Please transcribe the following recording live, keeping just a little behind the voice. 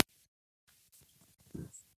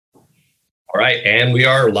All right, and we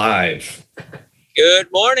are live. Good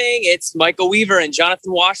morning. It's Michael Weaver and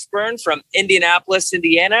Jonathan Washburn from Indianapolis,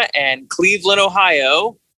 Indiana, and Cleveland,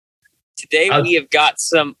 Ohio. Today, we have got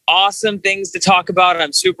some awesome things to talk about.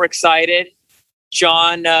 I'm super excited.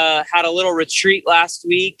 John had a little retreat last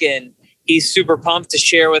week, and he's super pumped to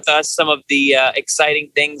share with us some of the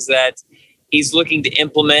exciting things that he's looking to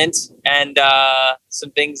implement and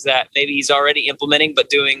some things that maybe he's already implementing, but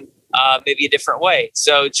doing maybe a different way.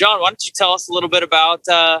 So, John, why don't you tell us a little bit about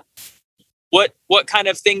what kind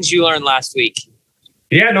of things you learned last week?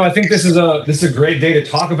 Yeah, no, I think this is a great day to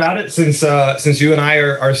talk about it since you and I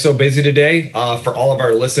are so busy today. For all of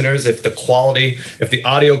our listeners, if the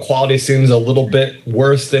audio quality seems a little bit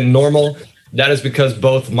worse than normal, that is because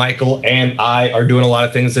both Michael and I are doing a lot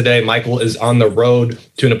of things today. Michael is on the road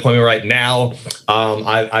to an appointment right now.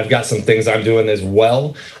 I've got some things I'm doing as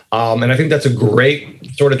well. And I think that's a great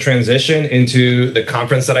sort of transition into the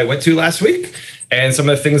conference that I went to last week and some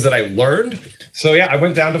of the things that I learned. So yeah, I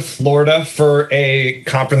went down to Florida for a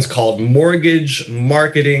conference called Mortgage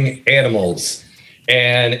Marketing Animals.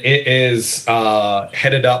 And it is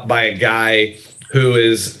headed up by a guy who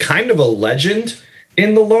is kind of a legend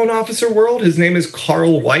in the loan officer world. His name is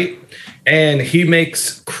Carl White, and he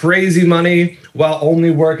makes crazy money while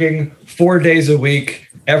only working 4 days a week,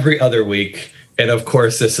 every other week. And of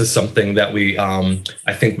course, this is something that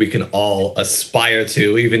I think we can all aspire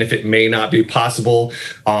to, even if it may not be possible.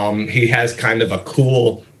 He has kind of a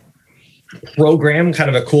cool program, kind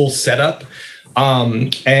of a cool setup,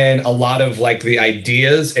 and a lot of like the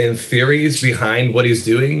ideas and theories behind what he's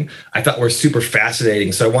doing, I thought were super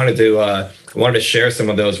fascinating. So I wanted to share some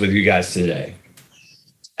of those with you guys today.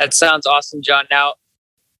 That sounds awesome, John. Now,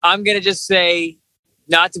 I'm going to just say,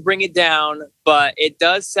 not to bring it down, but it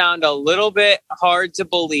does sound a little bit hard to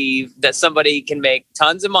believe that somebody can make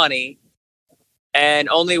tons of money and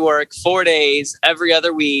only work 4 days every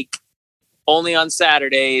other week, only on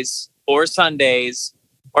Saturdays or Sundays,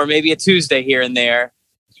 or maybe a Tuesday here and there.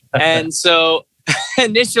 And so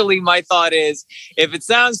initially my thought is, if it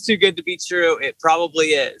sounds too good to be true, it probably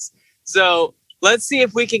is. So let's see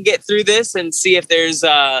if we can get through this and see if there's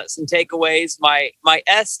some takeaways. My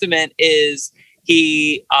estimate is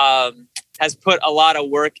he has put a lot of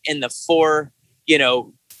work in the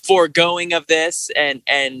foregoing of this and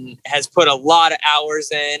has put a lot of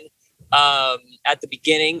hours in at the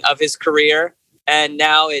beginning of his career. And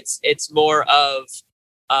now it's more of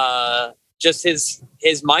just his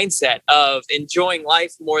mindset of enjoying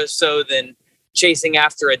life more so than chasing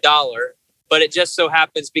after a dollar. But it just so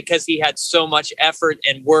happens because he had so much effort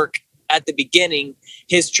and work at the beginning,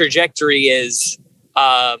 his trajectory is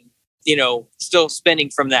still spinning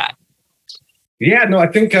from that. Yeah, no, I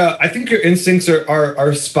think your instincts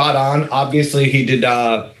are spot on. Obviously,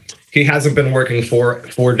 he hasn't been working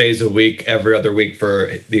 4 days a week, every other week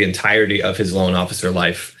for the entirety of his loan officer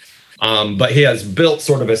life. But he has built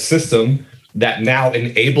sort of a system that now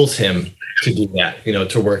enables him to do that,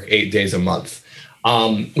 to work 8 days a month,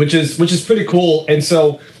 which is pretty cool. And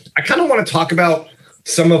so I kind of want to talk about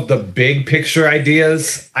some of the big picture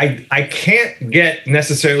ideas. I can't get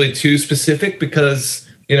necessarily too specific because,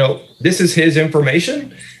 this is his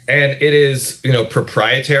information and it is,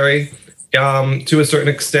 proprietary to a certain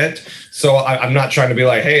extent. So I'm not trying to be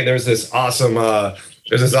like, hey, there's this awesome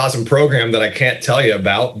program that I can't tell you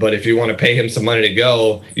about, but if you want to pay him some money to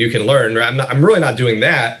go, you can learn. I'm really not doing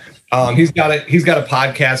that. He's got a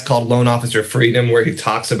podcast called Loan Officer Freedom where he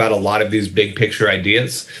talks about a lot of these big picture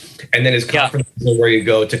ideas. And then his conferences are where you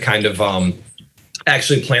go to kind of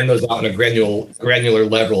actually plan those out on a granular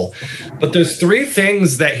level. But there's three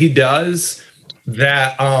things that he does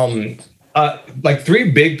that like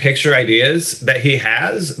three big picture ideas that he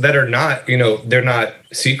has that are not, they're not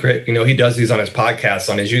secret. He does these on his podcasts,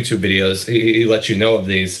 on his YouTube videos. He lets you know of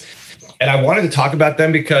these. And I wanted to talk about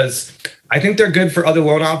them because I think they're good for other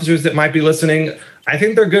loan officers that might be listening. I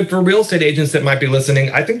think they're good for real estate agents that might be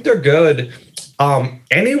listening. I think they're good.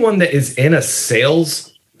 Anyone that is in a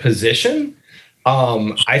sales position,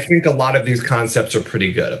 I think a lot of these concepts are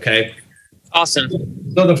pretty good. Okay. Awesome.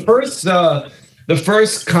 So the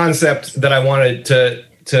first concept that I wanted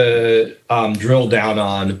to drill down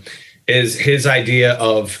on is his idea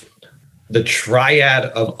of the triad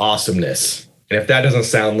of awesomeness. And if that doesn't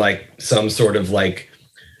sound like some sort of like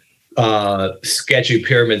sketchy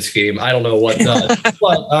pyramid scheme, I don't know what does.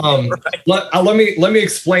 But let me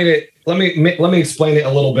explain it. Let me explain it a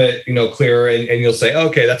little bit, clearer, and you'll say,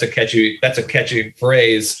 okay, that's a catchy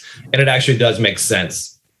phrase, and it actually does make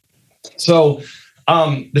sense. So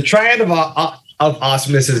the triad of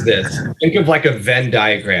awesomeness is this. Think of like a Venn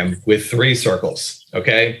diagram with three circles.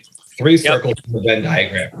 Okay, three circles in the Venn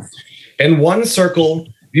diagram. In one circle,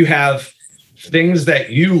 you have things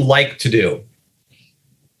that you like to do.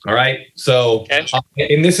 All right. So,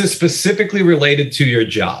 and this is specifically related to your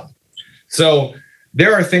job. So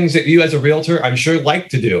there are things that you as a realtor, I'm sure, like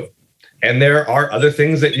to do. And there are other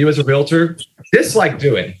things that you as a realtor dislike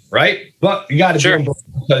doing, right? But you got to do them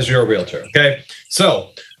because you're a realtor. Okay.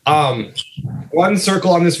 So one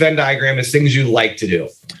circle on this Venn diagram is things you like to do.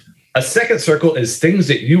 A second circle is things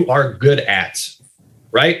that you are good at,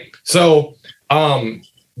 right? So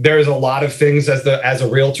there's a lot of things as a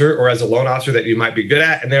realtor or as a loan officer that you might be good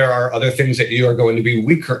at, and there are other things that you are going to be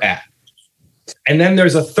weaker at. And then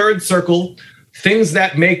there's a third circle, things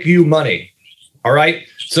that make you money. All right.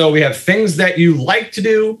 So we have things that you like to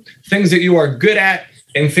do, things that you are good at,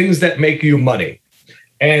 and things that make you money.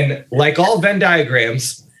 And like all Venn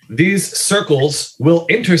diagrams, these circles will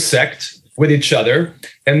intersect with each other,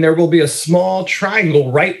 and there will be a small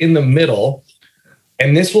triangle right in the middle.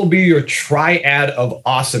 And this will be your triad of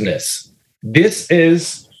awesomeness. This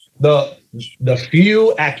is the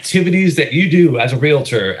few activities that you do as a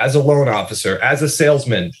realtor, as a loan officer, as a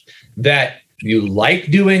salesman that you like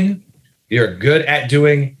doing, you're good at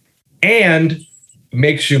doing, and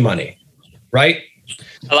makes you money, right?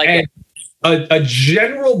 I like it. A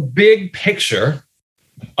general big picture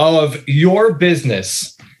of your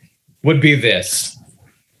business would be this.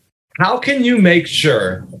 How can you make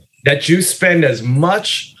sure that you spend as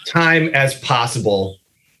much time as possible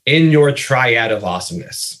in your triad of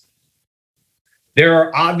awesomeness? There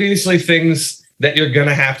are obviously things that you're going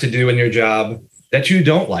to have to do in your job that you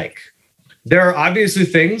don't like. There are obviously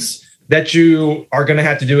things that you are going to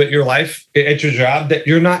have to do at your job that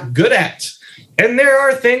you're not good at. And there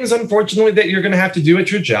are things, unfortunately, that you're going to have to do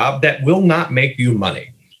at your job that will not make you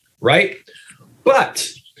money, right? But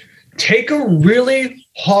take a really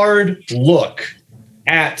hard look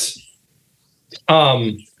at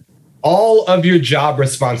all of your job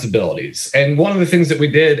responsibilities. And one of the things that we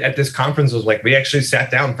did at this conference was we actually sat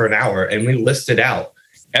down for an hour and we listed out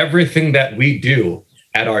everything that we do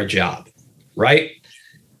at our job, right?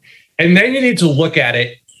 And then you need to look at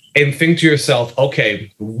it and think to yourself,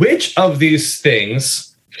 okay, which of these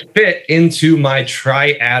things fit into my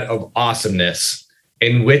triad of awesomeness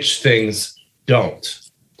and which things don't?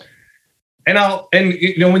 And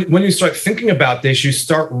when you start thinking about this, you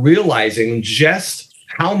start realizing just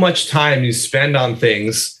how much time you spend on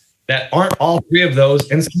things that aren't all three of those.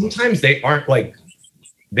 And sometimes they aren't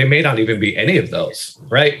they may not even be any of those,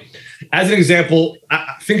 right? As an example,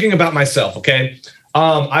 thinking about myself, okay?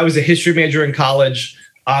 I was a history major in college.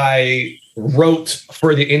 I wrote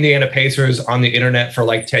for the Indiana Pacers on the internet for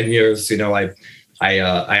 10 years. I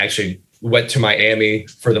actually went to Miami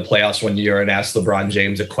for the playoffs one year and asked LeBron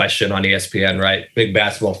James a question on ESPN, right? Big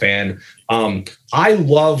basketball fan. I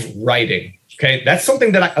love writing. Okay. That's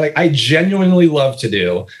something that I genuinely love to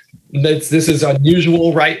do. This is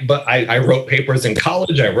unusual, right? But I wrote papers in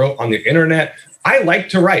college. I wrote on the internet. I like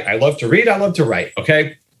to write. I love to read. I love to write.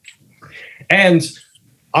 Okay. And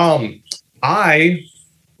I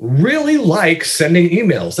really like sending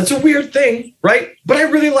emails. That's a weird thing, right? But I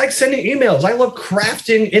really like sending emails. I love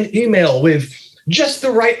crafting an email with just the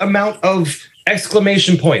right amount of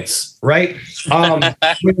exclamation points, right?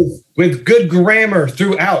 With good grammar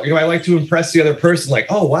throughout. I like to impress the other person.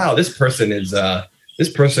 Oh wow, this person is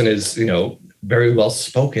very well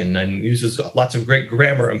spoken and uses lots of great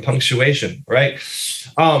grammar and punctuation, right?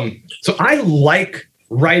 So I like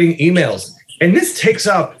writing emails, and this takes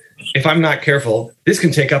up, if I'm not careful, this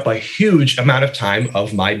can take up a huge amount of time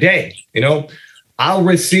of my day. I'll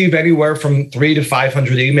receive anywhere from 300 to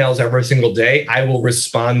 500 emails every single day. I will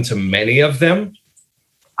respond to many of them.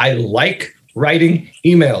 I like writing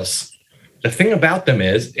emails. The thing about them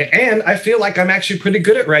is, and I feel like I'm actually pretty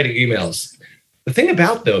good at writing emails. The thing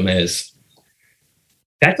about them is,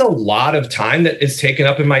 that's a lot of time that is taken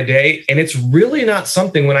up in my day. And it's really not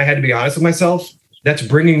something, when I had to be honest with myself, that's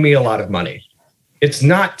bringing me a lot of money. It's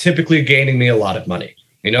not typically gaining me a lot of money.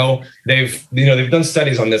 They've done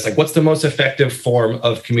studies on this. What's the most effective form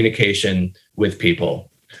of communication with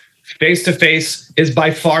people? Face-to-face is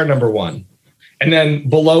by far number one. And then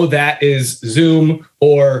below that is Zoom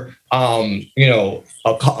or, a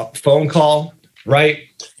phone call, right?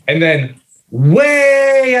 And then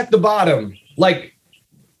way at the bottom,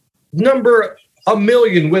 number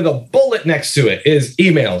 1,000,000 with a bullet next to it is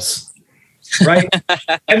emails. Right.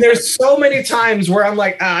 And there's so many times where I'm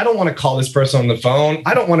I don't want to call this person on the phone.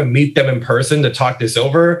 I don't want to meet them in person to talk this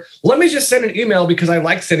over. Let me just send an email because I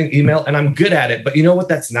like sending email and I'm good at it. But you know what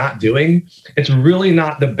that's not doing? It's really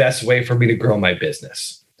not the best way for me to grow my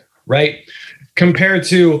business. Right. Compared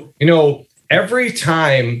to, every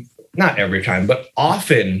time not every time, but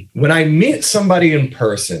often when I meet somebody in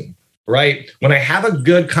person, right? When I have a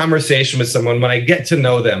good conversation with someone, when I get to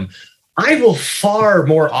know them, I will far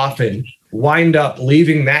more often wind up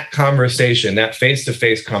leaving that conversation, that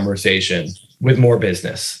face-to-face conversation, with more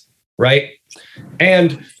business, right?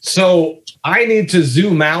 And so I need to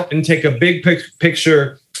zoom out and take a big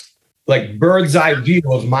picture, like bird's eye view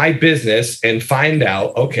of my business and find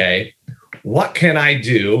out, okay, what can I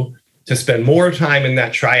do to spend more time in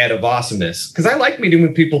that triad of awesomeness? Because I like meeting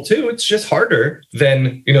with people too. It's just harder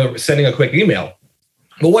than, sending a quick email.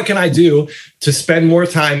 But what can I do to spend more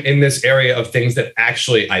time in this area of things that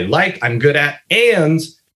actually I like, I'm good at, and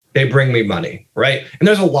they bring me money, right? And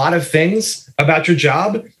there's a lot of things about your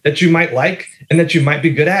job that you might like and that you might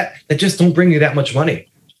be good at that just don't bring you that much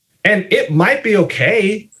money. And it might be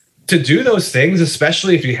okay to do those things,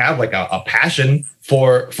 especially if you have like a passion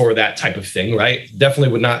for that type of thing, right?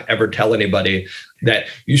 Definitely would not ever tell anybody that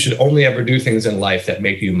you should only ever do things in life that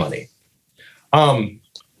make you money.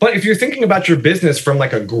 But if you're thinking about your business from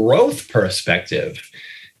like a growth perspective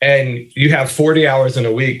and you have 40 hours in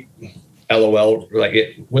a week, LOL,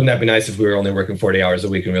 wouldn't that be nice if we were only working 40 hours a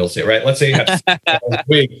week in real estate, right? Let's say you have 40 hours a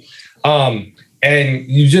week, and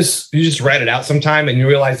you just read it out sometime and you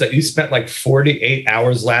realize that you spent like 48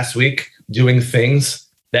 hours last week doing things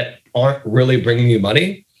that aren't really bringing you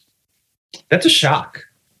money. That's a shock,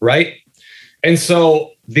 right? And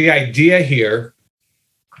so the idea here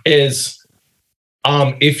is,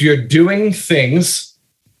 if you're doing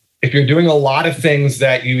a lot of things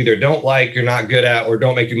that you either don't like, you're not good at, or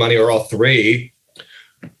don't make you money, or all three,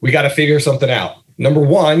 we got to figure something out. Number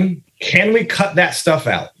one, can we cut that stuff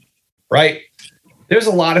out, right? There's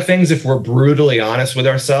a lot of things, if we're brutally honest with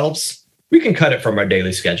ourselves, we can cut it from our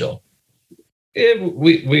daily schedule.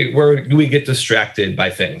 We get distracted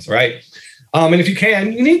by things, right? And if you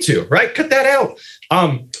can, you need to, right? Cut that out.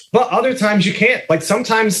 But other times you can't. Like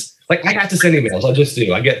sometimes, like I have to send emails. I just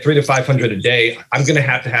do. I get 300 to 500 a day. I'm going to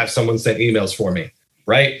have someone send emails for me,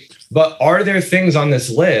 right? But are there things on this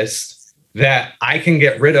list that I can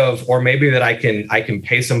get rid of, or maybe that I can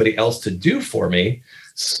pay somebody else to do for me,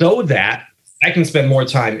 so that I can spend more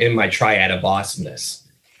time in my triad of awesomeness?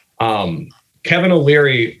 Kevin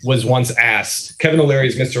O'Leary was once asked. Kevin O'Leary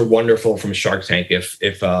is Mr. Wonderful from Shark Tank.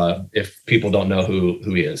 If people don't know who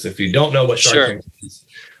he is, if you don't know what Shark Tank is,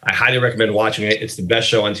 I highly recommend watching it. It's the best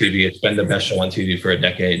show on TV. It's been the best show on TV for a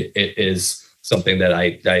decade. It is something that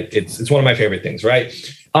it's one of my favorite things, right?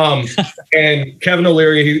 And Kevin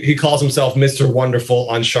O'Leary, he calls himself Mr. Wonderful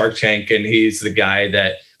on Shark Tank, and he's the guy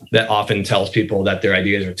that often tells people that their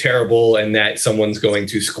ideas are terrible and that someone's going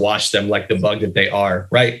to squash them like the bug that they are,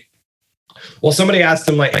 right? Well, somebody asked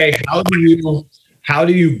him, like, hey, how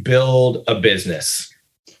do you build a business?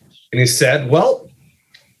 And he said, well,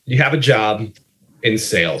 you have a job in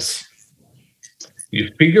sales.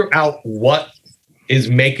 You figure out what is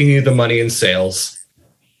making you the money in sales,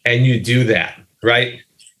 and you do that, right?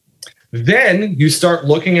 Then you start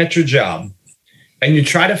looking at your job and you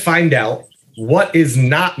try to find out what is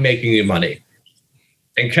not making you money.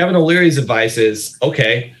 And Kevin O'Leary's advice is,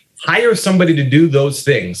 okay, hire somebody to do those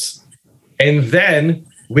things. And then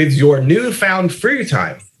with your newfound free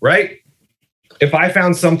time, right? If I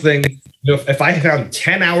found something, if I found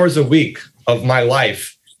 10 hours a week of my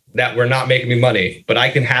life that were not making me money, but I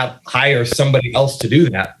can hire somebody else to do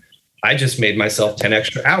that, I just made myself 10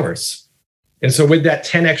 extra hours. And so with that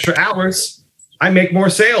 10 extra hours, I make more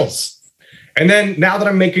sales. And then now that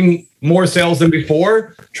I'm making more sales than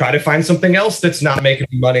before, try to find something else that's not making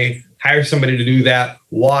me money, hire somebody to do that,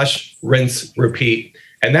 wash, rinse, repeat.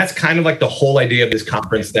 And that's kind of like the whole idea of this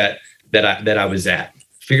conference that I was at.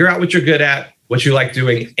 Figure out what you're good at, what you like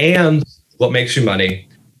doing, and what makes you money,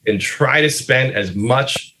 and try to spend as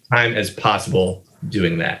much time as possible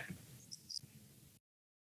doing that.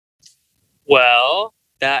 Well,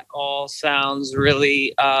 that all sounds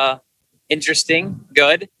really interesting.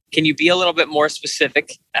 Good. Can you be a little bit more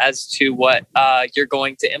specific as to what you're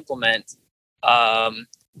going to implement?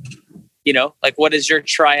 Like what is your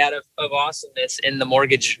triad of awesomeness in the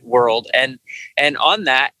mortgage world? And on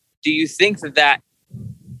that, do you think that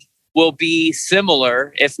will be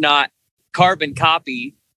similar, if not carbon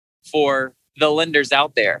copy, for the lenders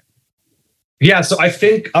out there? Yeah, so I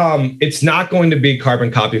think it's not going to be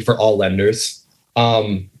carbon copy for all lenders.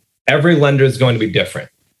 Every lender is going to be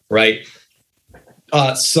different, right?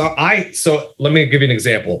 So let me give you an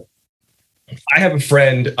example. I have a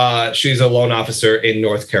friend, she's a loan officer in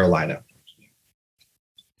North Carolina.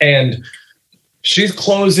 And she's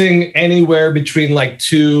closing anywhere between like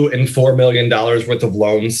 $2 and $4 million worth of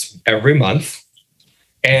loans every month.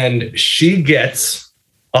 And she gets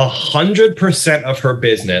 100% of her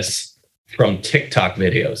business from TikTok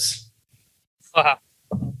videos. Uh-huh.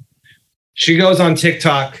 She goes on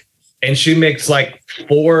TikTok and she makes like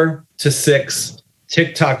 4 to 6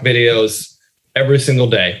 TikTok videos every single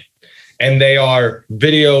day. And they are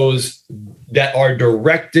videos that are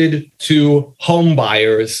directed to home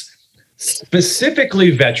buyers,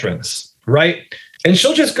 specifically veterans, right? And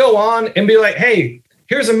she'll just go on and be like, hey,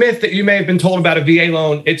 here's a myth that you may have been told about a VA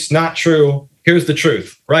loan. It's not true. Here's the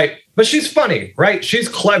truth, right? But she's funny, right? She's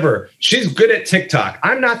clever. She's good at TikTok.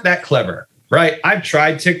 I'm not that clever, right? I've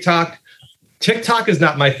tried TikTok. TikTok is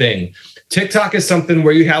not my thing. TikTok is something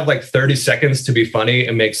where you have like 30 seconds to be funny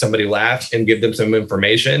and make somebody laugh and give them some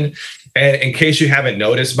information. And in case you haven't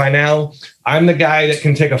noticed by now, I'm the guy that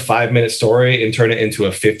can take a 5-minute story and turn it into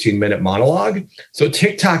a 15-minute monologue. So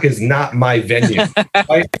TikTok is not my venue.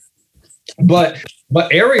 Right? But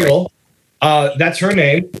Ariel, that's her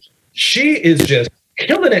name. She is just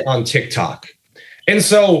killing it on TikTok. And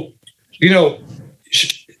so, you know,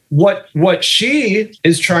 what she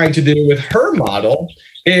is trying to do with her model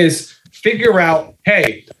is figure out,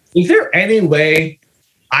 hey, is there any way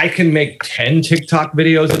I can make 10 TikTok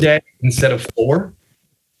videos a day instead of 4?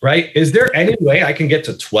 Right? Is there any way I can get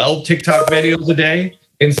to 12 TikTok videos a day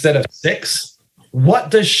instead of 6? What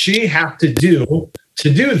does she have to do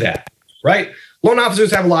that? Right? Loan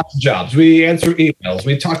officers have lots of jobs. We answer emails.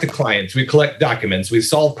 We talk to clients. We collect documents. We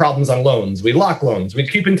solve problems on loans. We lock loans. We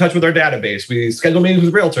keep in touch with our database. We schedule meetings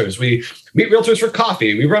with realtors. We meet realtors for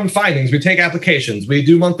coffee. We run findings. We take applications. We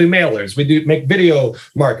do monthly mailers. We make video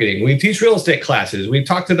marketing. We teach real estate classes. We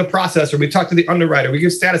talk to the processor. We talk to the underwriter. We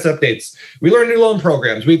give status updates. We learn new loan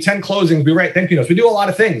programs. We attend closings. We write thank you notes. We do a lot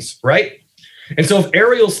of things, right? And so if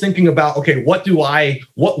Ariel's thinking about, okay,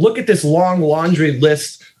 look at this long laundry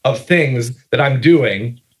list of things that I'm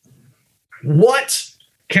doing. What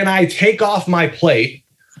can I take off my plate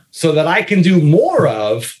so that I can do more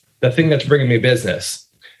of the thing that's bringing me business?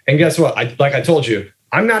 And guess what? Like I told you,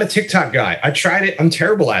 I'm not a TikTok guy. I tried it. I'm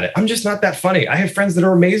terrible at it. I'm just not that funny. I have friends that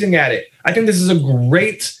are amazing at it. I think this is a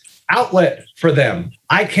great outlet for them.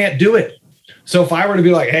 I can't do it. So if I were to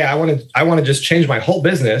be like, hey, I want to just change my whole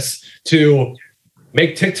business to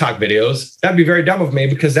make TikTok videos, that'd be very dumb of me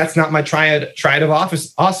because that's not my triad of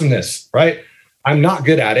awesomeness, right? I'm not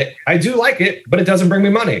good at it. I do like it, but it doesn't bring me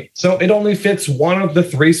money. So it only fits one of the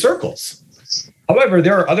 3 circles. However,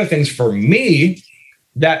 there are other things for me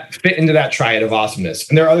that fit into that triad of awesomeness.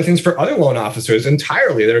 And there are other things for other loan officers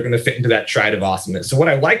entirely that are going to fit into that triad of awesomeness. So what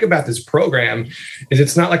I like about this program is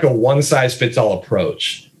it's not like a one-size-fits-all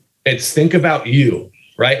approach. It's think about you,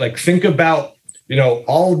 right? Like think about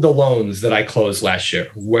all of the loans that I closed last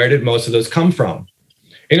year. Where did most of those come from?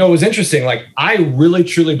 It was interesting. Like I really,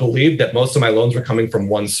 truly believed that most of my loans were coming from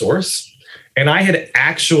one source. And I had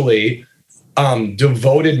actually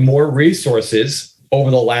devoted more resources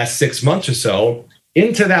over the last 6 months or so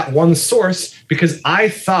into that one source because I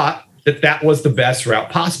thought that was the best route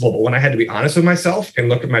possible. But when I had to be honest with myself and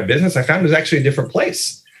look at my business, I found it was actually a different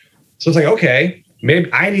place. So it's like, okay,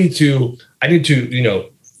 maybe I need to,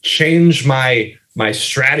 change my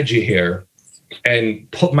strategy here and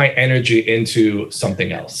put my energy into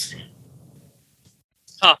something else.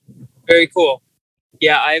 Huh. Very cool.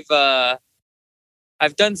 Yeah,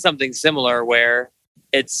 I've done something similar where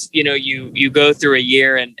it's, you go through a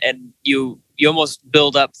year and you almost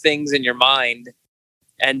build up things in your mind.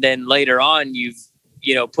 And then later on you've,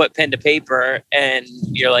 put pen to paper and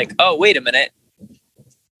you're like, oh, wait a minute.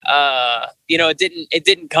 It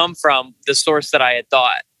didn't come from the source that I had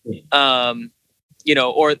thought.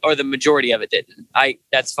 Or the majority of it didn't.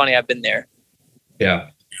 That's funny. I've been there. Yeah.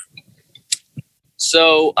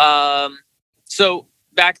 So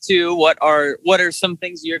back to what are some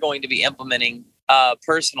things you're going to be implementing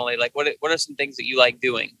personally? Like what are some things that you like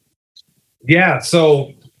doing? Yeah.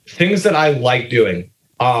 So things that I like doing.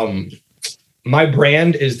 My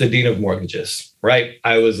brand is the Dean of Mortgages, right?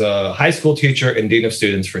 I was a high school teacher and Dean of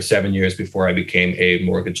Students for 7 years before I became a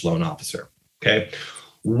mortgage loan officer. Okay.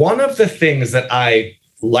 One of the things that I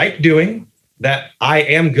like doing, that I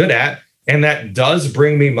am good at, and that does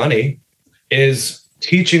bring me money is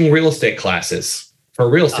teaching real estate classes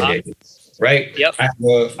for real estate agents, right? Yep.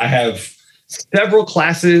 I have several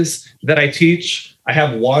classes that I teach. I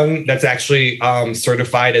have one that's actually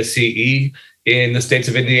certified as CE in the states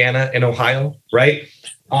of Indiana and Ohio, right?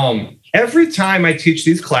 Every time I teach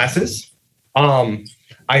these classes,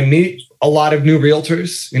 I meet a lot of new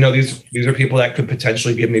realtors. These are people that could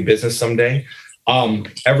potentially give me business someday.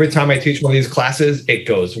 Every time I teach one of these classes, it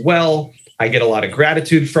goes well. I get a lot of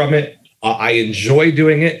gratitude from it. I enjoy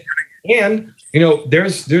doing it. And,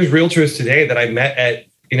 there's realtors today that I met at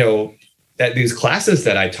at these classes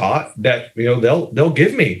that I taught that, they'll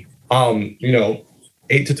give me,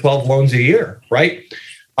 8 to 12 loans a year, right?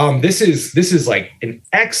 This is like an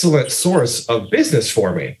excellent source of business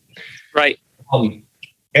for me. Right. And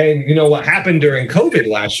what happened during COVID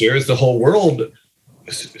last year is the whole world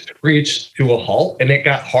screeched to a halt, and it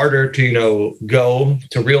got harder to, go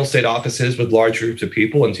to real estate offices with large groups of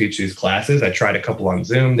people and teach these classes. I tried a couple on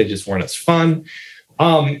Zoom. They just weren't as fun.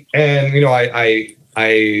 I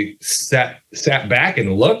sat back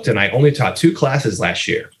and looked, and I only taught 2 classes last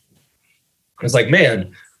year. I was like,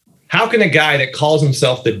 man, how can a guy that calls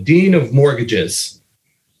himself the dean of mortgages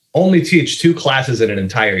only teach 2 classes in an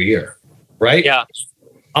entire year? Right. Yeah.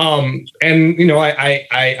 I'm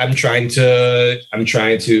trying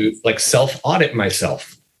to like self audit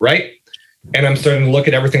myself. Right. And I'm starting to look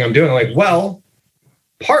at everything I'm doing. I'm like, well,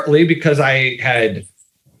 partly because I had,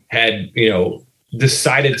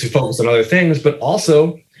 decided to focus on other things, but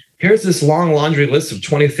also here's this long laundry list of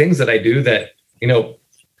 20 things that I do that,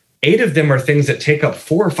 8 of them are things that take up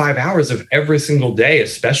 4 or 5 hours of every single day,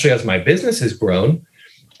 especially as my business has grown.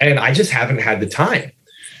 And I just haven't had the time.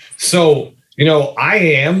 So, I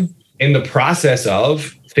am in the process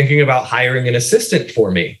of thinking about hiring an assistant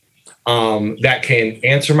for me that can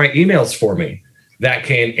answer my emails for me, that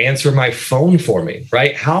can answer my phone for me,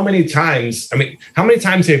 right? How many times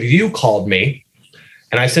have you called me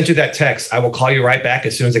and I sent you that text? I will call you right back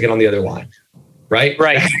as soon as I get on the other line, right?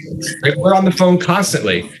 Right. We're on the phone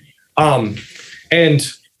constantly. And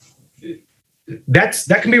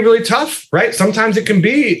that can be really tough, right? Sometimes it can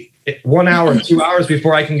be 1 hour, 2 hours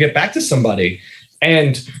before I can get back to somebody.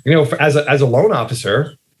 And, as a loan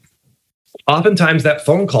officer, oftentimes that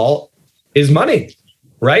phone call is money,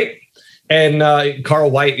 right? And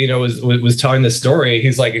Carl White, was telling this story.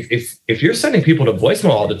 He's like, if you're sending people to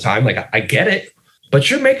voicemail all the time, like I get it, but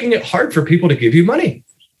you're making it hard for people to give you money,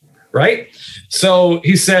 right? So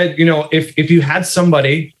he said, if you hired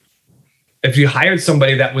somebody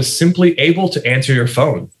that was simply able to answer your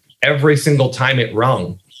phone every single time it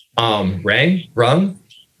rung. Oh man,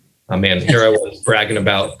 here I was bragging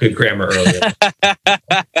about good grammar earlier.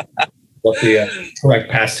 What the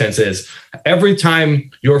correct past tense is. Every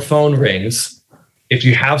time your phone rings, if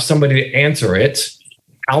you have somebody to answer it,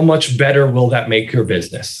 how much better will that make your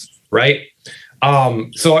business, right?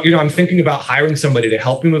 So, I'm thinking about hiring somebody to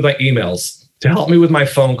help me with my emails, to help me with my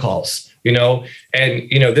phone calls, and,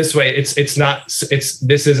 this way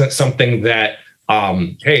this isn't something that,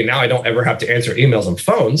 hey, now I don't ever have to answer emails and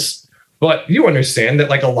phones. But you understand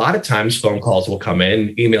that like a lot of times phone calls will come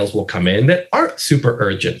in, emails will come in that aren't super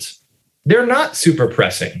urgent. They're not super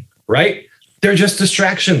pressing, right? They're just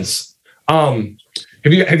distractions. Have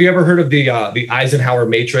you ever heard of the Eisenhower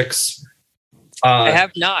matrix? I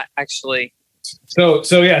have not, actually. So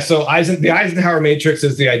the Eisenhower matrix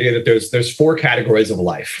is the idea that there's 4 categories of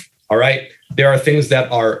life. All right. There are things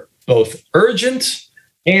that are both urgent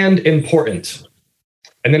and important.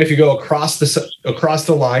 And then if you go across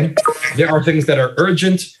the line, there are things that are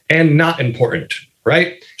urgent and not important,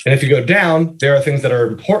 right? And if you go down, there are things that are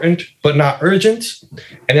important but not urgent.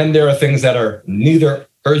 And then there are things that are neither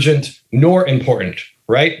urgent nor important,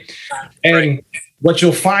 right? And what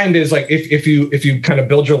you'll find is like if you kind of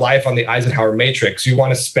build your life on the Eisenhower matrix, you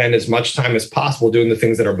want to spend as much time as possible doing the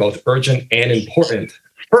things that are both urgent and important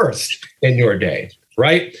first in your day,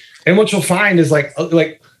 right? And what you'll find is like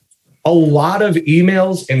a lot of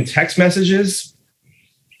emails and text messages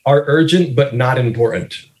are urgent but not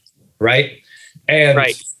important, right? And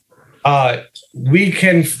if we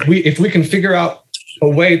can figure out a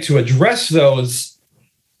way to address those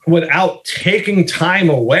without taking time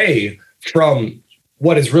away from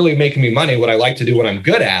what is really making me money, what I like to do, what I'm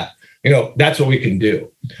good at, that's what we can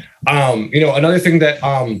do. Another thing that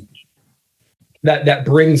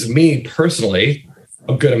brings me personally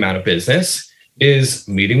a good amount of business is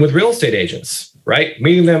meeting with real estate agents, right?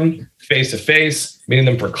 Meeting them face to face, meeting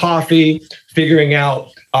them for coffee, figuring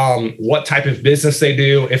out what type of business they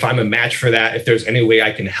do, if I'm a match for that, if there's any way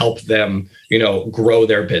I can help them, grow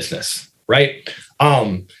their business, right?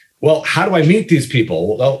 Well, how do I meet these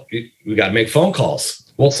people? Well, we got to make phone calls.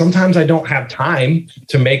 Well, sometimes I don't have time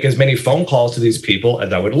to make as many phone calls to these people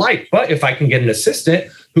as I would like. But if I can get an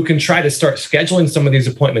assistant who can try to start scheduling some of these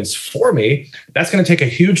appointments for me, that's going to take a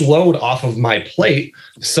huge load off of my plate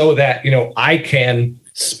so that, I can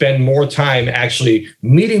spend more time actually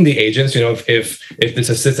meeting the agents, if this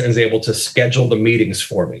assistant is able to schedule the meetings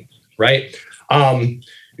for me, right?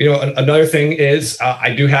 Another thing is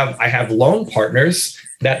I have loan partners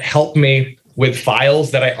that help me with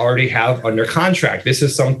files that I already have under contract. This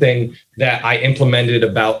is something that I implemented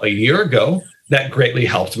about a year ago that greatly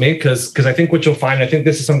helped me because I think what you'll find, I think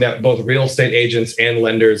this is something that both real estate agents and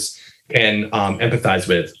lenders can empathize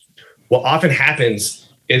with. What often happens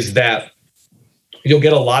is that you'll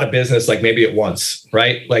get a lot of business, like maybe at once,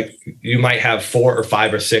 right? Like you might have 4 or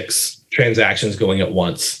 5 or 6 transactions going at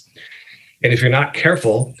once. And if you're not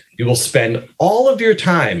careful, you will spend all of your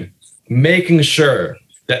time making sure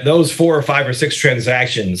that those 4 or 5 or 6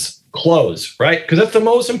 transactions close, right? Because that's the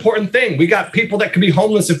most important thing. We got people that could be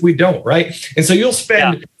homeless if we don't, right? And so you'll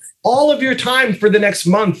spend all of your time for the next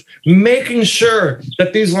month making sure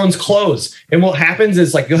that these loans close. And what happens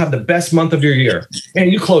is like you'll have the best month of your year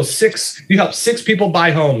and you help 6 people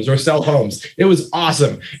buy homes or sell homes. It was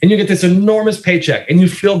awesome. And you get this enormous paycheck and you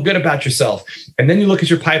feel good about yourself. And then you look at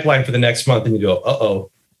your pipeline for the next month and you go,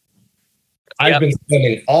 uh-oh. I've been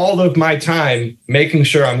spending all of my time making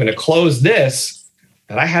sure I'm going to close this,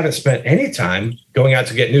 that I haven't spent any time going out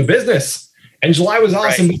to get new business. And July was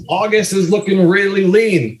awesome. Right. But August is looking really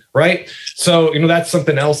lean, right? So, that's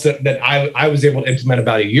something else that I was able to implement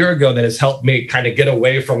about a year ago that has helped me kind of get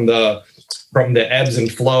away from the ebbs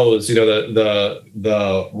and flows,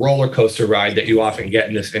 the roller coaster ride that you often get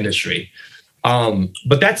in this industry.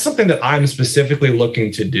 But that's something that I'm specifically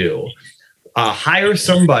looking to do. Hire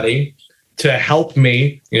somebody to help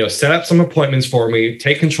me, set up some appointments for me,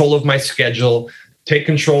 take control of my schedule, take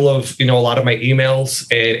control of, a lot of my emails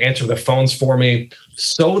and answer the phones for me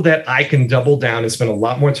so that I can double down and spend a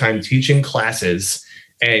lot more time teaching classes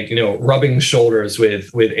and, rubbing shoulders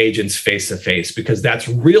with agents face to face, because that's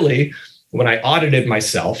really when I audited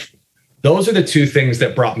myself. Those are the 2 things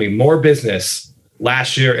that brought me more business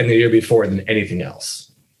last year and the year before than anything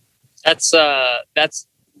else. That's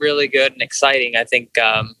really good and exciting. I think,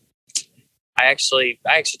 I actually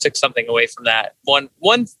took something away from that.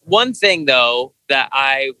 One thing though that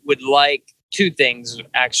I would like, 2 things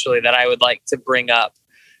actually that I would like to bring up.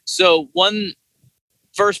 So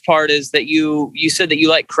first part is that you said that you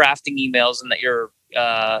like crafting emails and that you're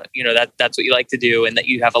that's what you like to do and that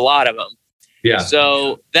you have a lot of them. Yeah.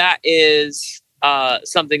 So that is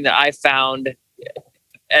something that I found,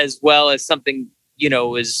 as well as something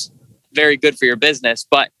is very good for your business,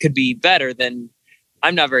 but could be better than.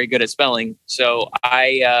 I'm not very good at spelling, so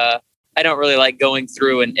I don't really like going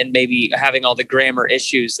through and maybe having all the grammar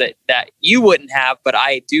issues that you wouldn't have, but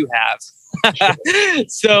I do have.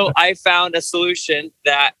 So I found a solution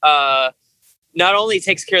that not only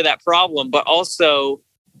takes care of that problem, but also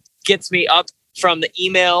gets me up from the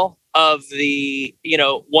email of the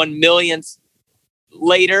 1 millionth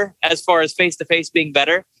later, as far as face-to-face being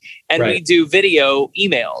better, and we do video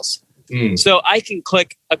emails. So I can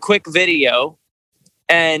click a quick video.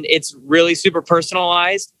 And it's really super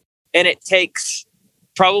personalized, and it takes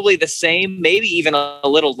probably the same, maybe even a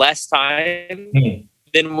little less time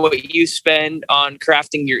than what you spend on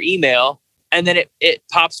crafting your email. And then it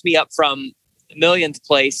pops me up from millionth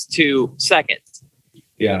place to second.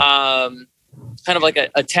 Yeah. Kind of like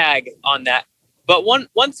a tag on that. But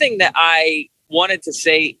one thing that I wanted to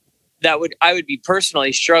say that I would be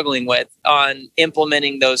personally struggling with on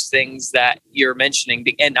implementing those things that you're mentioning,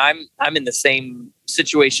 and I'm in the same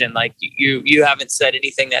situation. Like you haven't said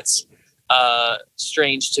anything that's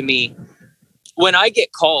strange to me. When I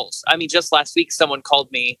get calls, just last week someone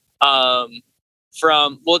called me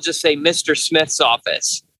from, we'll just say, Mr. Smith's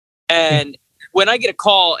office, and when I get a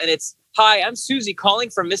call and it's, "Hi, I'm Susie calling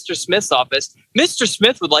from Mr. Smith's office. Mr.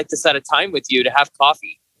 Smith would like to set a time with you to have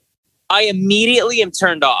coffee." I immediately am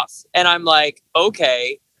turned off, and I'm like,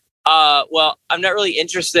 okay, well, I'm not really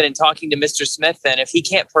interested in talking to Mr. Smith. And if he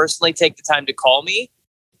can't personally take the time to call me,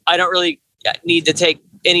 I don't really need to take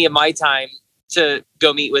any of my time to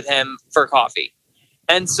go meet with him for coffee.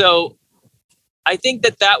 And so I think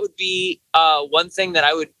that would be one thing that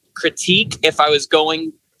I would critique if I was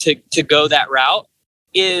going to go that route,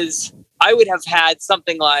 is I would have had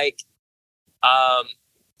something like,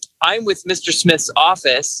 I'm with Mr. Smith's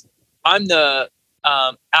office. I'm the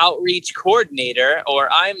outreach coordinator, or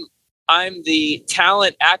I'm the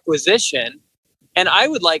talent acquisition, and I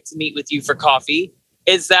would like to meet with you for coffee.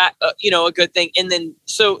 Is that a good thing? And then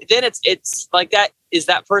it's like that is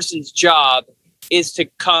that person's job is to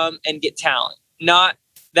come and get talent. Not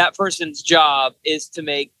that person's job is to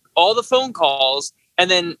make all the phone calls and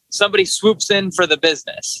then somebody swoops in for the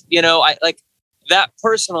business. I like that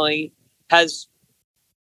personally has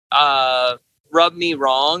rubbed me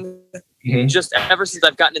wrong just ever since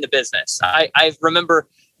I've gotten into business. I remember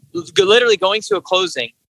literally going to a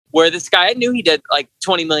closing where this guy, I knew he did like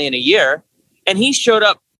 20 million a year, and he showed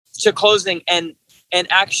up to closing and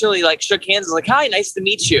actually like shook hands and was like, "Hi, nice to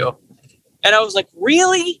meet you." And I was like,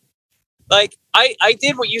 really? Like I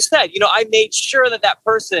did what you said. I made sure that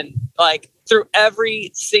person like through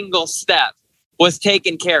every single step was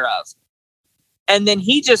taken care of. And then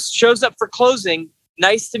he just shows up for closing.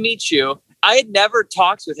 Nice to meet you. I had never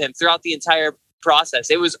talked with him throughout the entire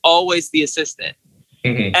process. It was always the assistant.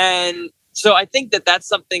 Mm-hmm. And so I think that that's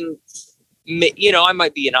something, you know, I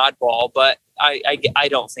might be an oddball, but I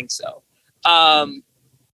don't think so.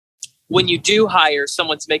 When you do hire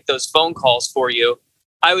someone to make those phone calls for you,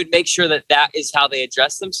 I would make sure that that is how they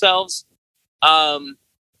address themselves.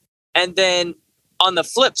 And then on the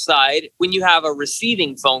flip side, when you have a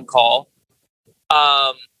receiving phone call,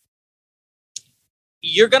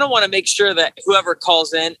 you're going to want to make sure that whoever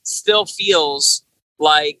calls in still feels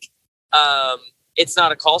like it's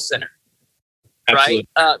not a call center. Absolutely.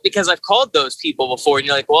 Right? Because I've called those people before and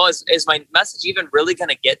you're like, well, is my message even really going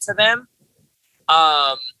to get to them?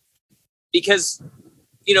 Because,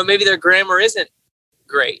 you know, maybe their grammar isn't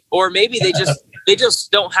great, or maybe they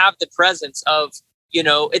just don't have the presence of, you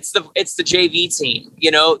know, it's the JV team, you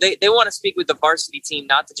know, they want to speak with the varsity team,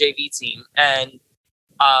 not the JV team. And,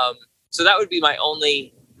 so that would be my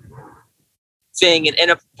only thing.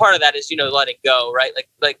 And a part of that is, you know, letting go, right?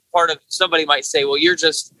 Like part of somebody might say, well, you're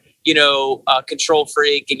just, you know, a control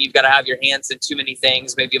freak and you've got to have your hands in too many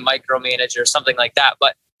things, maybe a micromanager or something like that.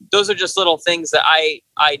 But those are just little things that I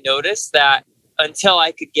noticed that until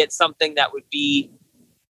I could get something that would be,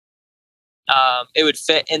 it would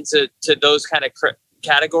fit into those kind of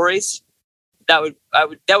categories, that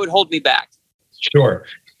would hold me back. Sure.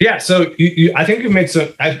 Yeah. So I think you've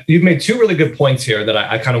made two really good points here that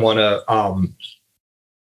I kind of want to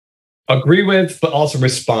agree with, but also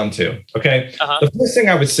respond to. Okay. Uh-huh. The first thing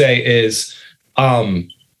I would say is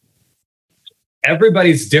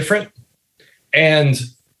everybody's different. And,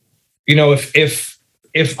 you know, if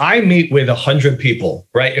I meet with 100 people,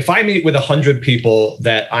 right? If I meet with 100 people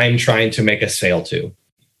that I'm trying to make a sale to,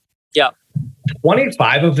 yeah,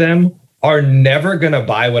 25 of them are never going to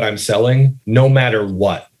buy what I'm selling, no matter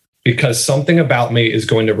what, because something about me is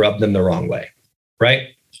going to rub them the wrong way, right?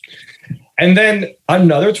 And then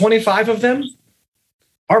another 25 of them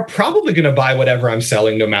are probably going to buy whatever I'm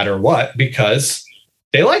selling, no matter what, because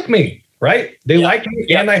they like me, right? They like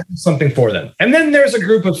me and I have something for them. And then there's a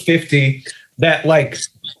group of 50 that like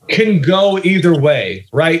can go either way,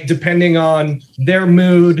 right? Depending on their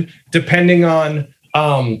mood, depending on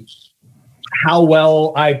how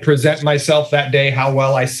well I present myself that day, how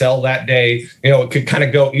well I sell that day. You know, it could kind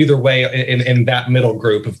of go either way in that middle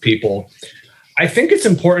group of people. I think it's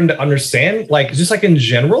important to understand, like, just like in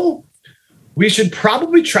general, we should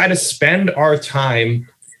probably try to spend our time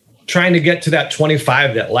trying to get to that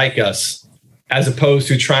 25 that like us, as opposed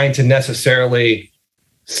to trying to necessarily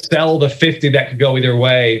sell the 50 that could go either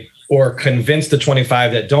way, or convince the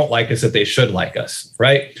 25 that don't like us that they should like us,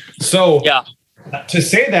 right? So yeah. To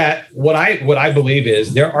say that, what I believe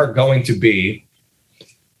is there are going to be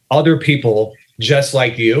other people just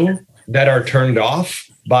like you that are turned off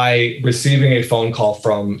by receiving a phone call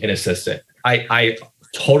from an assistant. I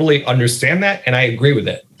totally understand that, and I agree with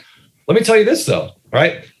it. Let me tell you this, though,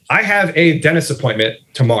 right? I have a dentist appointment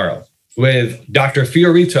tomorrow with Dr.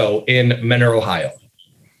 Fiorito in Menor, Ohio.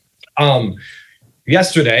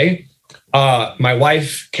 Yesterday, my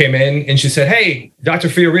wife came in and she said, hey, Dr.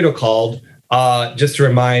 Fiorito called just to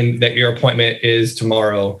remind that your appointment is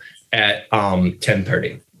tomorrow at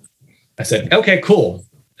 10:30. I said, okay, cool.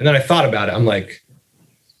 And then I thought about it. I'm like,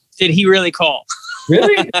 did he really call?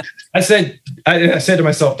 Really? I said to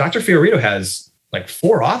myself, Dr. Fiorito has like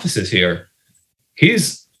 4 offices here.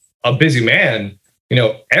 He's a busy man. You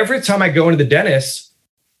know, every time I go into the dentist,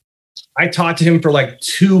 I talk to him for like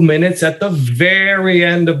 2 minutes at the very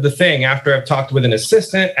end of the thing, after I've talked with an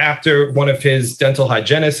assistant, after one of his dental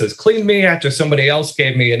hygienists has cleaned me, after somebody else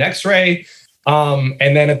gave me an x-ray. And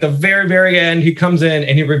then at the very, very end, he comes in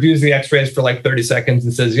and he reviews the x-rays for like 30 seconds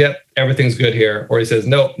and says, yep, everything's good here. Or he says,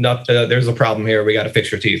 nope, there's a problem here. We got to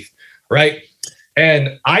fix your teeth. Right.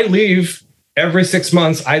 And I leave every 6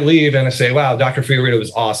 months. I leave and I say, wow, Dr. Fiorito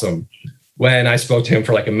was awesome, when I spoke to him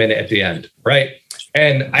for like a minute at the end. Right.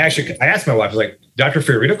 And I asked my wife, I was like, Dr.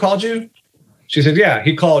 Fiorito called you? She said, yeah,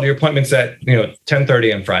 he called. Your appointment's at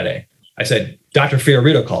 10:30 on Friday. I said, Dr.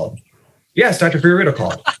 Fiorito called. Yes, Dr. Fiorito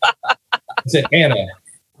called. I said, Anna,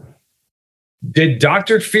 did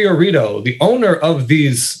Dr. Fiorito, the owner of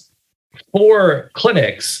these 4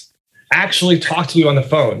 clinics, actually talk to you on the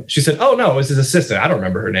phone? She said, oh, no, it was his assistant. I don't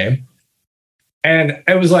remember her name. And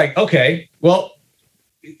I was like, okay, well,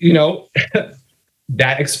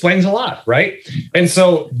 that explains a lot, right? And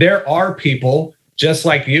so there are people just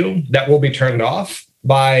like you that will be turned off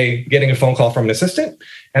by getting a phone call from an assistant.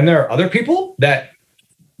 And there are other people that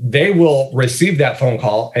they will receive that phone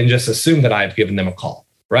call and just assume that I've given them a call,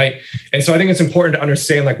 right? And so I think it's important to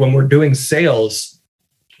understand, like, when we're doing sales,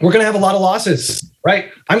 we're going to have a lot of losses, right?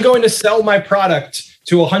 I'm going to sell my product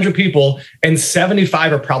to 100 people and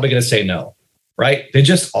 75 are probably going to say no, right? They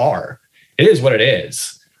just are. It is what it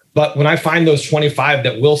is. But when I find those 25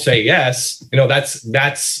 that will say yes, that's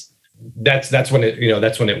when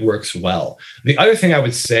it works well. The other thing I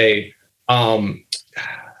would say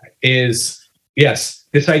is, yes,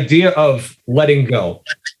 this idea of letting go.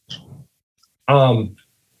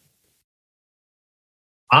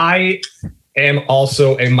 I am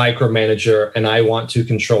also a micromanager and I want to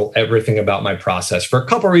control everything about my process for a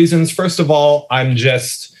couple of reasons. First of all, I'm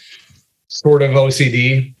just sort of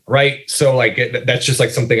OCD, right? So like that's just like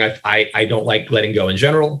something I don't like letting go in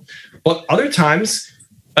general. But other times,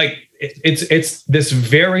 like it's this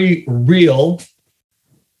very real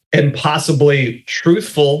and possibly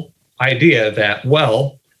truthful idea that,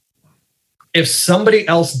 well, if somebody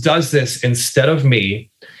else does this instead of me,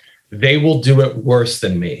 they will do it worse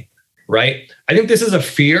than me. Right? I think this is a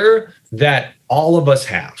fear that all of us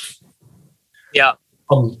have. Yeah.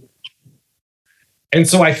 And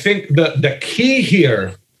so I think the key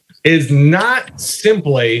here is not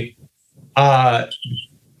simply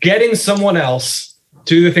getting someone else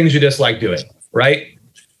to do the things you dislike doing. Right?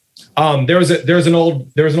 There's an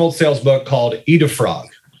old sales book called Eat a Frog.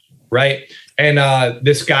 Right? And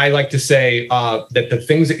this guy liked to say that the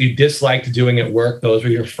things that you disliked doing at work, those were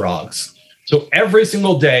your frogs. So every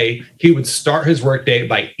single day, he would start his workday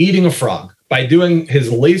by eating a frog, by doing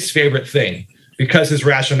his least favorite thing, because his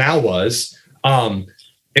rationale was,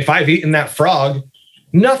 if I've eaten that frog,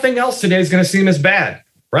 nothing else today is going to seem as bad,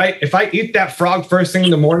 right? If I eat that frog first thing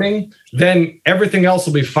in the morning, then everything else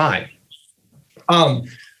will be fine.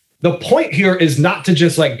 The point here is not to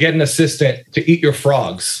just like get an assistant to eat your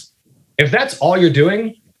frogs. If that's all you're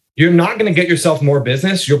doing, you're not going to get yourself more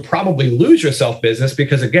business. You'll probably lose yourself business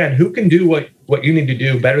because, again, who can do what you need to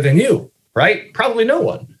do better than you, right? Probably no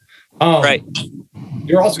one. Right.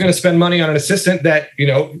 You're also going to spend money on an assistant that,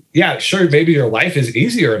 yeah, sure, maybe your life is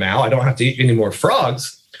easier now. I don't have to eat any more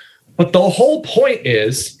frogs. But the whole point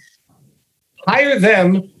is hire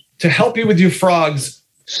them to help you with your frogs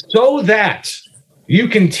so that you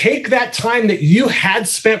can take that time that you had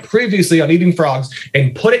spent previously on eating frogs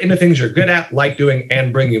and put it into things you're good at, like doing,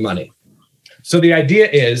 and bring you money. So the idea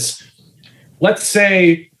is, let's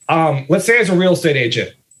say as a real estate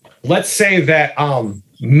agent, let's say that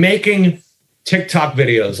making TikTok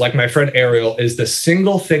videos, like my friend Ariel, is the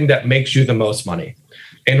single thing that makes you the most money.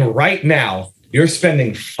 And right now, you're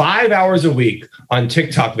spending 5 hours a week on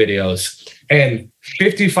TikTok videos and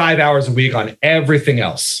 55 hours a week on everything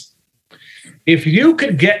else. If you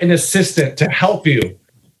could get an assistant to help you,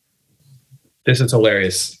 this is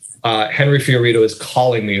hilarious. Henry Fiorito is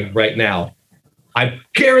calling me right now. I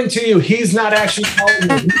guarantee you he's not actually calling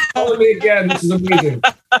me. He's calling me again. This is amazing.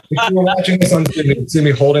 If you were watching this on TV, you'd see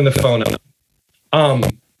me holding the phone up.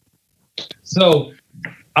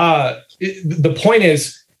 The point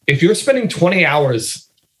is, if you're spending 20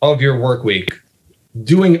 hours of your work week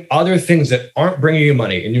doing other things that aren't bringing you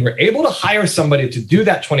money, and you were able to hire somebody to do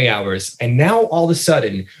that 20 hours, and now all of a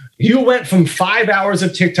sudden you went from 5 hours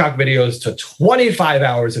of TikTok videos to 25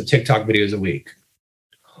 hours of TikTok videos a week,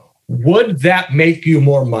 would that make you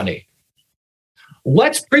more money?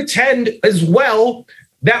 Let's pretend as well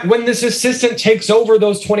that when this assistant takes over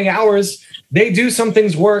those 20 hours, they do some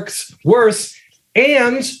things worse,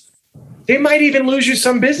 and they might even lose you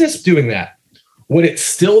some business doing that. Would it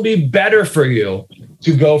still be better for you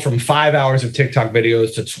to go from 5 hours of TikTok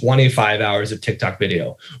videos to 25 hours of TikTok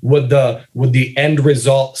video? Would the end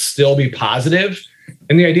result still be positive?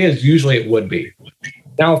 And the idea is usually it would be.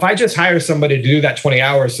 Now, if I just hire somebody to do that 20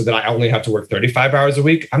 hours so that I only have to work 35 hours a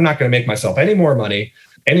week, I'm not going to make myself any more money,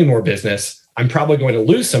 any more business. I'm probably going to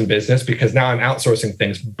lose some business because now I'm outsourcing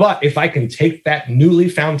things. But if I can take that newly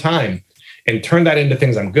found time and turn that into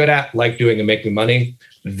things I'm good at, like doing and making money,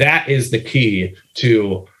 that is the key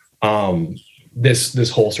to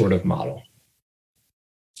this whole sort of model.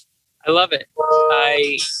 I love it.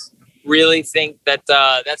 I really think that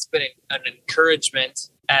that's been an encouragement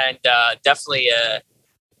and definitely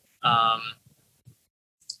an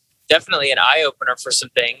eye opener for some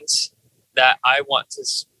things that I want to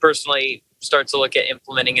personally start to look at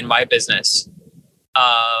implementing in my business.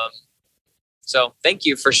 So thank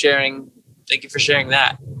you for sharing. Thank you for sharing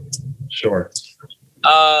that. Sure.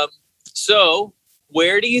 So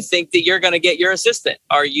where do you think that you're going to get your assistant?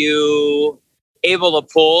 Are you able to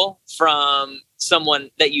pull from someone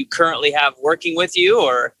that you currently have working with you,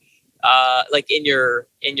 or like in your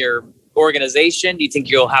organization? Do you think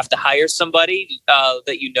you'll have to hire somebody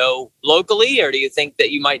that you know locally, or do you think that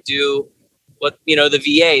you might do the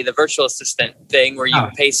VA, the virtual assistant thing where you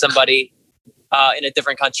pay somebody in a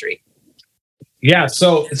different country? Yeah,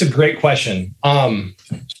 so it's a great question.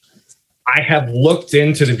 I have looked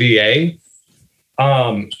into the VA,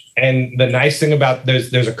 and the nice thing about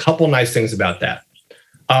there's a couple nice things about that.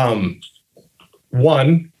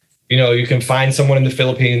 One, you can find someone in the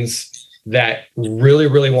Philippines that really,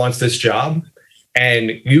 really wants this job,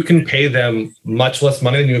 and you can pay them much less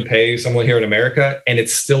money than you would pay someone here in America, and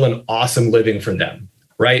it's still an awesome living for them,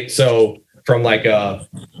 right? So from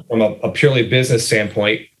a purely business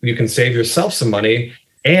standpoint, you can save yourself some money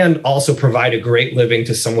and also provide a great living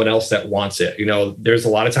to someone else that wants it. There's a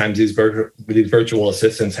lot of times these virtual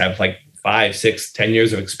assistants have like 5, 6, 10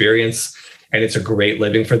 years of experience, and it's a great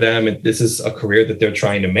living for them. And this is a career that they're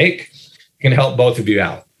trying to make. It can help both of you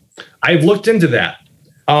out. I've looked into that.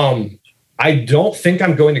 I don't think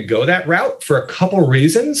I'm going to go that route for a couple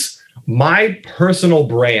reasons. My personal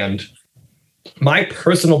brand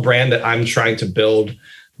that I'm trying to build,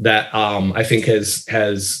 that I think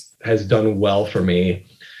has done well for me,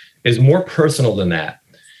 is more personal than that.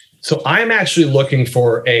 So I'm actually looking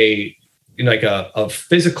for a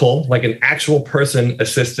physical, like an actual person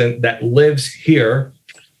assistant that lives here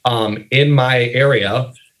in my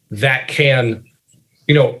area that can,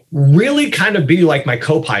 really kind of be like my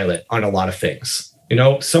co-pilot on a lot of things.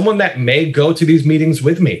 Someone that may go to these meetings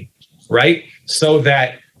with me, right? So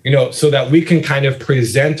that we can kind of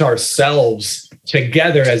present ourselves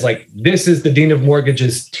together as like, this is the Dean of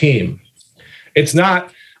Mortgages team. It's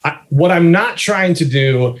not, what I'm not trying to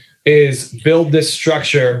do is build this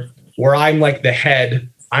structure where I'm like the head,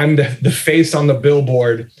 I'm the face on the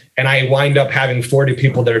billboard, and I wind up having 40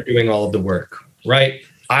 people that are doing all of the work, right?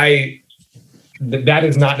 That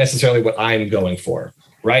is not necessarily what I'm going for,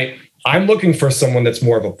 right? I'm looking for someone that's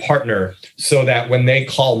more of a partner, so that when they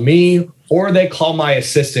call me or they call my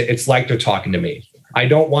assistant, it's like they're talking to me. I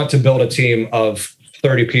don't want to build a team of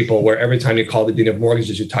 30 people where every time you call the Dean of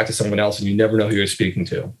Mortgages, you talk to someone else and you never know who you're speaking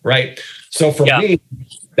to, right? So for me,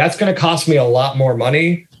 that's going to cost me a lot more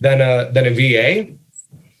money than a VA.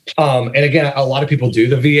 And again, a lot of people do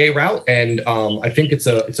the VA route, and I think it's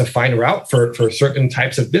a fine route for certain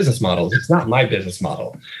types of business models. It's not my business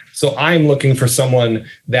model. So I'm looking for someone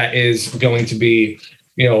that is going to be,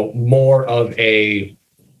 more of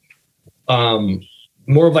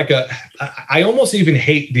like I almost even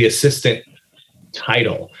hate the assistant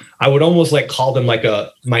title. I would almost like call them like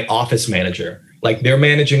my office manager. Like, they're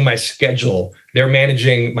managing my schedule, they're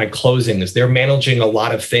managing my closings, they're managing a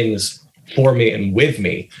lot of things for me and with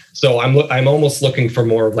me. So I'm almost looking for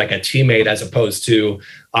more of like a teammate as opposed to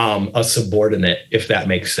a subordinate, if that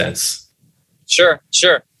makes sense. Sure.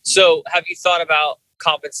 So have you thought about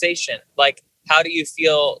compensation? Like, how do you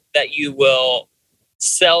feel that you will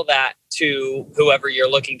sell that to whoever you're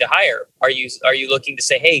looking to hire? Are you looking to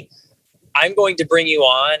say, hey, I'm going to bring you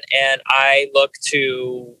on, and I look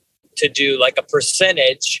to do like a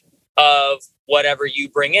percentage of whatever you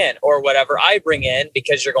bring in or whatever I bring in,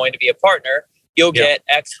 because you're going to be a partner, you'll get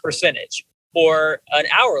X percentage, or an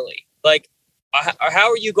hourly? Like, how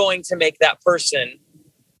are you going to make that person,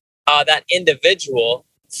 that individual,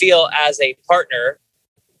 feel as a partner,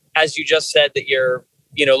 as you just said that you're,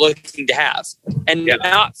 looking to have, and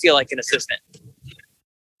not feel like an assistant?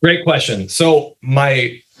 Great question. So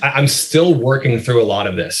I'm still working through a lot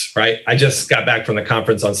of this, right? I just got back from the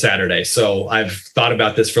conference on Saturday, so I've thought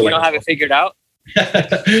about this for you don't have it figured out?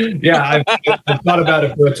 Yeah, I've thought about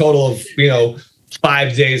it for a total of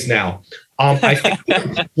 5 days now. I think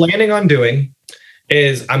what I'm planning on doing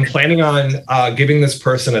is I'm planning on giving this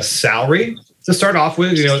person a salary to start off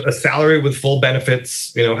with. A salary with full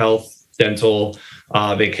benefits, health, dental,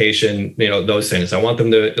 vacation, those things. I want them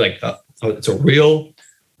to it's a real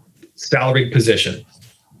salaried position.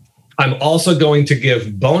 I'm also going to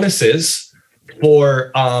give bonuses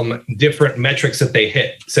for different metrics that they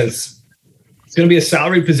hit, since it's going to be a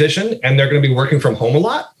salaried position and they're going to be working from home a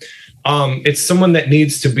lot. It's someone that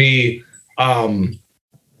needs to be, that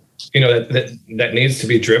needs to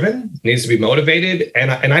be driven, needs to be motivated.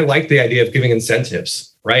 And I like the idea of giving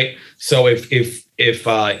incentives, right? So if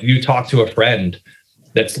you talk to a friend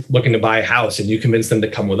that's looking to buy a house and you convince them to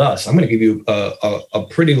come with us, I'm going to give you a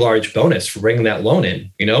pretty large bonus for bringing that loan in,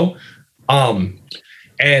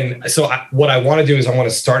 And so what I want to do is I want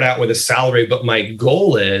to start out with a salary, but my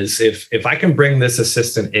goal is if I can bring this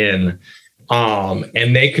assistant in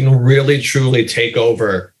and they can really truly take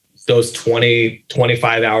over those 20,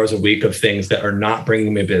 25 hours a week of things that are not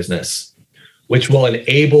bringing me business, which will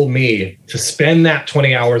enable me to spend that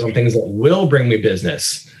 20 hours on things that will bring me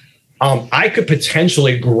business, I could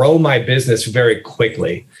potentially grow my business very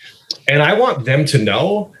quickly. And I want them to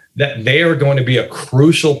know that they are going to be a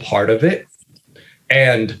crucial part of it.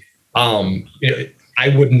 And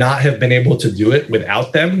I would not have been able to do it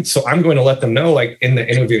without them. So I'm going to let them know, like in the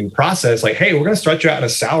interviewing process, like, hey, we're going to start you out at a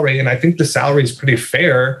salary. And I think the salary is pretty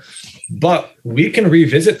fair, but we can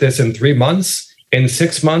revisit this in 3 months, in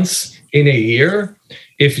 6 months, in a year.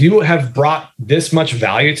 If you have brought this much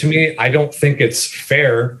value to me, I don't think it's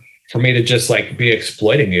fair for me to just like be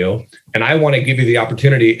exploiting you. And I want to give you the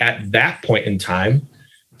opportunity at that point in time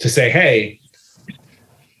to say, hey,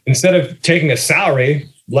 instead of taking a salary,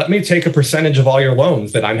 let me take a percentage of all your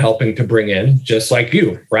loans that I'm helping to bring in, just like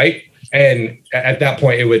you, right? And at that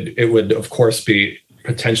point, it would of course be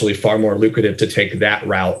potentially far more lucrative to take that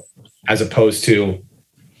route as opposed to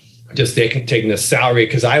just taking the salary,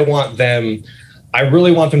 because I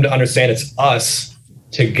really want them to understand it's us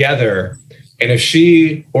together. And if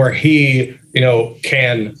she or he,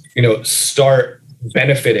 can, start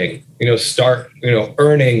benefiting, start,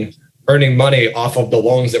 earning money off of the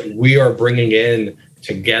loans that we are bringing in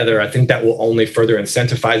together, I think that will only further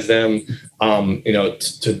incentivize them,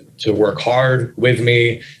 to work hard with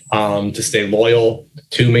me, to stay loyal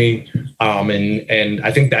to me. And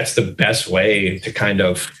I think that's the best way to kind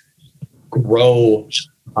of grow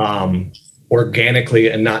organically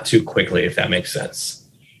and not too quickly, if that makes sense.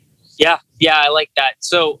 Yeah, I like that.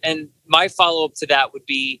 So, and my follow-up to that would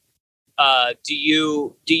be, do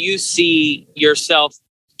you see yourself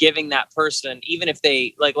giving that person, even if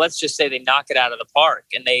they, like, let's just say they knock it out of the park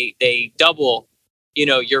and they double,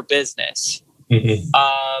 your business. Mm-hmm.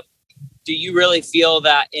 Do you really feel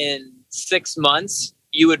that in 6 months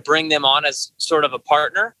you would bring them on as sort of a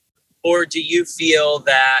partner? Or do you feel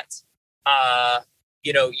that,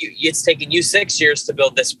 it's taken you 6 years to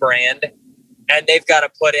build this brand and they've got to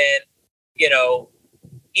put in,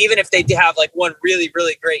 even if they have like one really,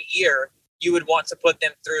 really great year, you would want to put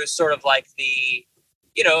them through sort of like the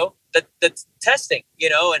testing,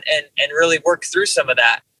 and really work through some of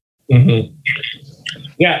that. Mm-hmm.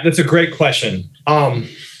 Yeah, that's a great question. I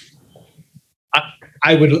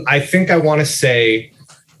think I want to say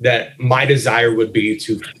that my desire would be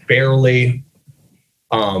to fairly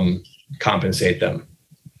compensate them.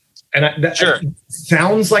 And that sure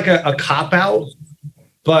sounds like a cop out,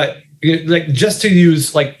 but like let's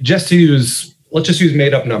just use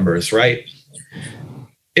made up numbers, right?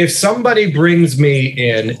 If somebody brings me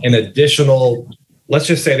in an additional, let's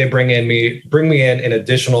just say they bring me in an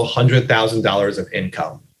additional $100,000 of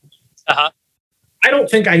income. Uh-huh. I don't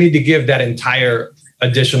think I need to give that entire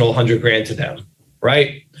additional $100,000 to them,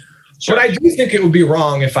 right? Sure. But I do think it would be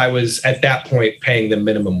wrong if I was at that point paying them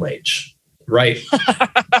minimum wage, right?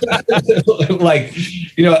 I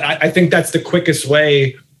think that's the quickest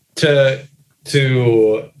way to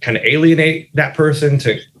kind of alienate that person,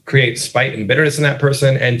 to create spite and bitterness in that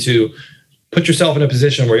person, and to put yourself in a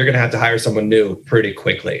position where you're going to have to hire someone new pretty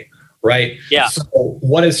quickly, right? Yeah. So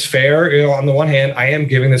what is fair? On the one hand, I am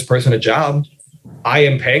giving this person a job. I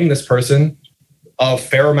am paying this person a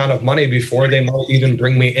fair amount of money before they might even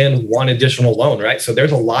bring me in one additional loan, right? So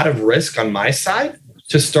there's a lot of risk on my side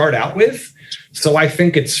to start out with. So I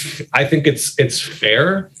think it's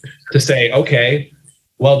fair to say, okay,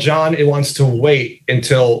 well, John, it wants to wait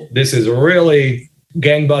until this is really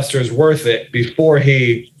gangbusters worth it before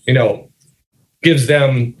he, gives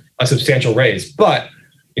them a substantial raise. But,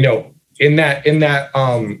 in that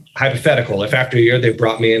hypothetical, if after a year they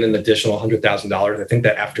brought me in an additional $100,000, I think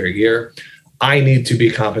that after a year, I need to be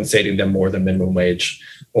compensating them more than minimum wage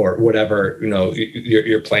or whatever,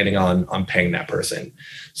 you're planning on paying that person.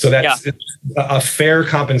 So that's a fair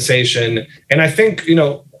compensation. And I think,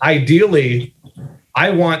 ideally, I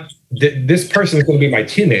want this person is going to be my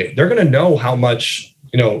teammate. They're going to know how much,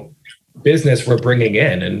 business we're bringing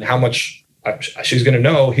in and how much he's going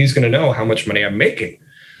to know how much money I'm making.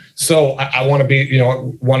 So I want to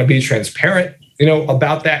be transparent,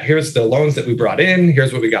 about that. Here's the loans that we brought in.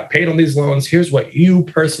 Here's what we got paid on these loans. Here's what you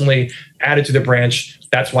personally added to the branch.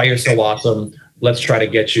 That's why you're so awesome. Let's try to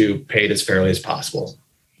get you paid as fairly as possible.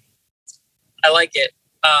 I like it.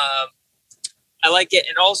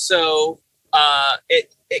 And also,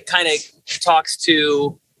 it kind of talks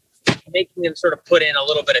to making them sort of put in a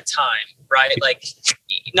little bit of time, right? Like,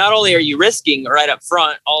 not only are you risking right up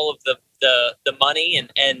front all of the money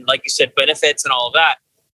and like you said, benefits and all of that,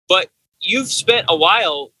 but you've spent a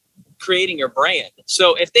while creating your brand.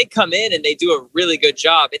 So if they come in and they do a really good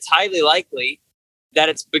job, it's highly likely that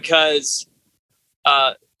it's because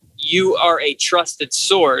you are a trusted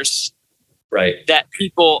source, right? That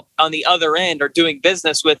people on the other end are doing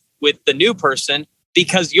business with the new person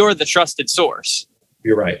because you're the trusted source.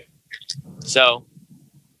 You're right. So,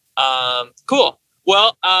 cool.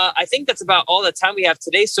 Well, I think that's about all the time we have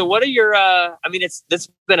today. So what are your, it's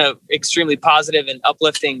been an extremely positive and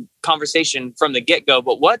uplifting conversation from the get-go,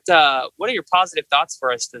 but what are your positive thoughts for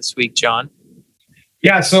us this week, John?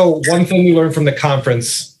 Yeah. So one thing we learned from the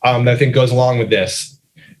conference that I think goes along with this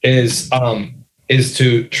is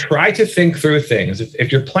to try to think through things. If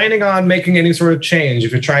you're planning on making any sort of change,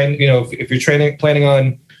 if you're trying, if you're planning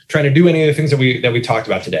on trying to do any of the things that we talked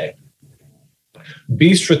about today,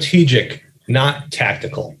 be strategic, not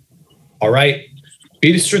tactical. All right.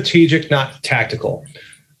 Be strategic, not tactical.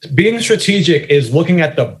 Being strategic is looking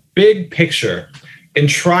at the big picture and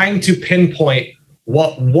trying to pinpoint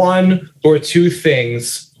what one or two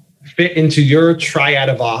things fit into your triad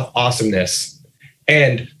of awesomeness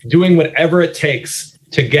and doing whatever it takes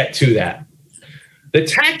to get to that. The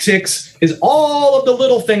tactics is all of the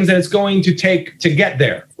little things that it's going to take to get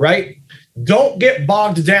there, right? Don't get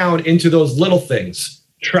bogged down into those little things.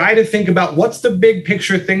 Try to think about what's the big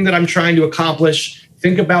picture thing that I'm trying to accomplish.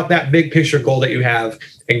 Think about that big picture goal that you have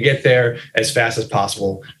and get there as fast as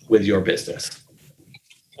possible with your business.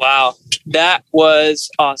 Wow, that was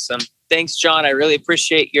awesome. Thanks, John. I really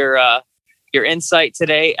appreciate your insight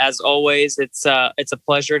today. As always, it's a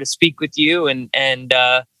pleasure to speak with you and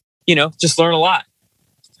just learn a lot.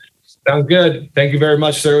 Sounds good. Thank you very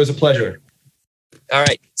much, sir. It was a pleasure. All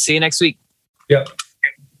right. See you next week. Yep.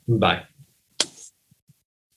 Bye.